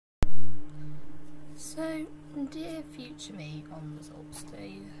So, dear future me on results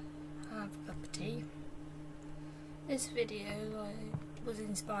day, have a cup of tea. This video was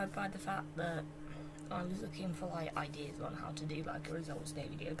inspired by the fact that I was looking for ideas on how to do a results day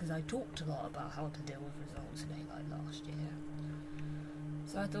video, because I talked a lot about how to deal with results day last year.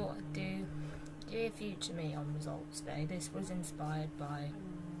 So I thought I'd do dear future me on results day. This was inspired by,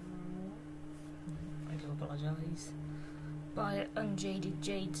 I do apologise, by Unjaded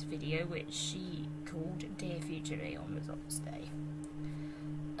Jade's video, which she called Dear Future Me on Results Day.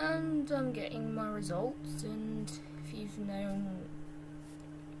 And I'm getting my results, and if you've known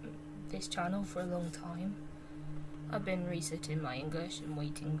this channel for a long time, I've been resitting my English and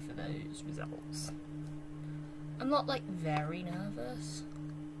waiting for those results. I'm not very nervous.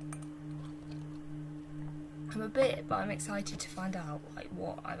 I'm a bit, but I'm excited to find out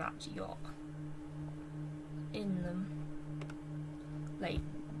what I've actually got in them.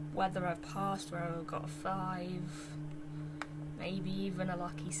 Whether I've passed, whether I've got a 5, maybe even a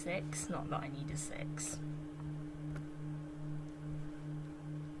lucky 6, not that I need a 6.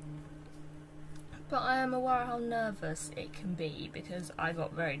 But I am aware how nervous it can be, because I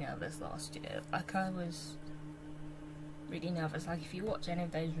got very nervous last year. I was really nervous. If you watch any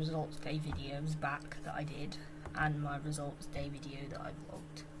of those results day videos back that I did, and my results day video that I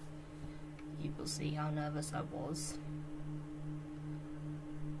vlogged, you will see how nervous I was.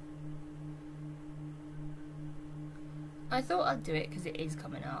 I thought I'd do it because it is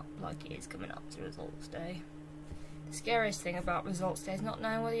coming up, it is coming up to results day. The scariest thing about results day is not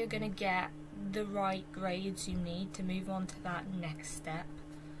knowing whether you're going to get the right grades you need to move on to that next step.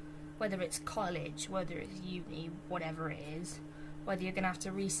 Whether it's college, whether it's uni, whatever it is. Whether you're going to have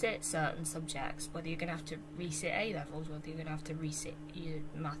to resit certain subjects, whether you're going to have to resit A-levels, whether you're going to have to resit your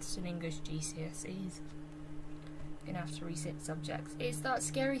maths and English GCSEs. You're going to have to resit subjects. It's that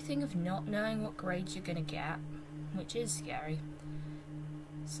scary thing of not knowing what grades you're going to get, which is scary.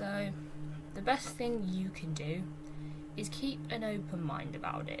 So the best thing you can do is keep an open mind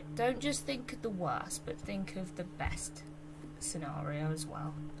about it. Don't just think of the worst, but think of the best scenario as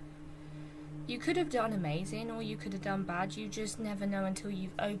well. You could have done amazing, or you could have done bad. You just never know until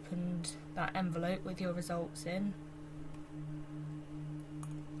you've opened that envelope with your results in.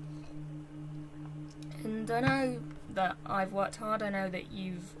 And I know that I've worked hard. I know that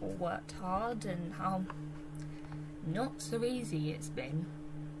you've all worked hard, and how not so easy it's been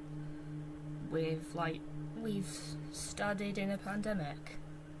with we've studied in a pandemic.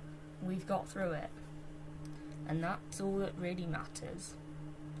 We've got through it, and that's all that really matters.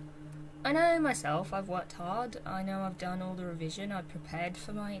 I know myself, I've worked hard. I know I've done all the revision. I've prepared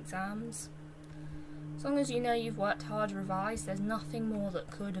for my exams. As long as you know you've worked hard, revised, there's nothing more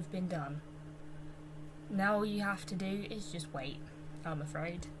that could have been done. Now all you have to do is just wait, I'm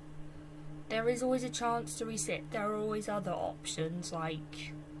afraid. There is always a chance to resit. There are always other options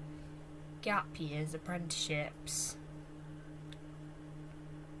like gap years, apprenticeships.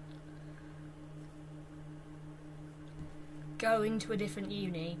 Going to a different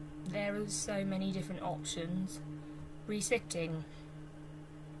uni. There are so many different options. Resitting.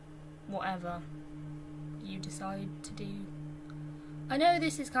 Whatever you decide to do. I know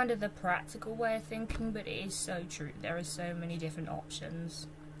this is kind of the practical way of thinking, but it is so true. There are so many different options.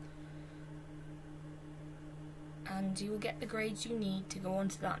 And you will get the grades you need to go on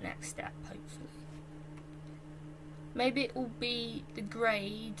to that next step, hopefully. Maybe it will be the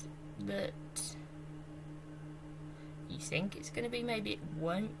grade that you think it's going to be. Maybe it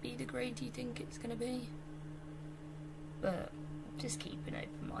won't be the grade you think it's going to be. But just keep an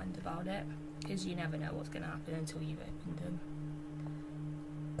open mind about it, because you never know what's going to happen until you've opened them.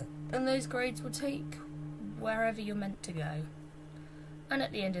 And those grades will take wherever you're meant to go. And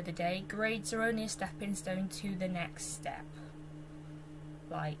at the end of the day, grades are only a stepping stone to the next step.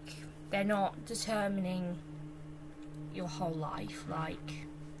 They're not determining your whole life.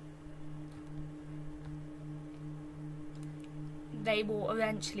 They will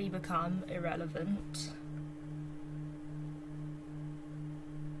eventually become irrelevant.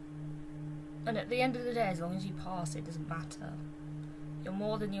 And at the end of the day, as long as you pass, it doesn't matter. You're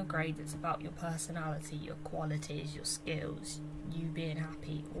more than your grades. It's about your personality, your qualities, your skills, you being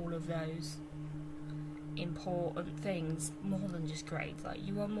happy, all of those important things, more than just grades.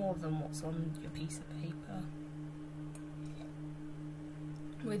 You are more than what's on your piece of paper.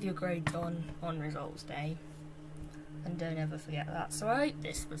 With your grades on results day. And don't ever forget that. So I hope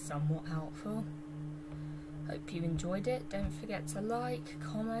this was somewhat helpful. Hope you enjoyed it. Don't forget to like,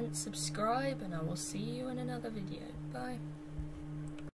 comment, subscribe, and I will see you in another video. Bye.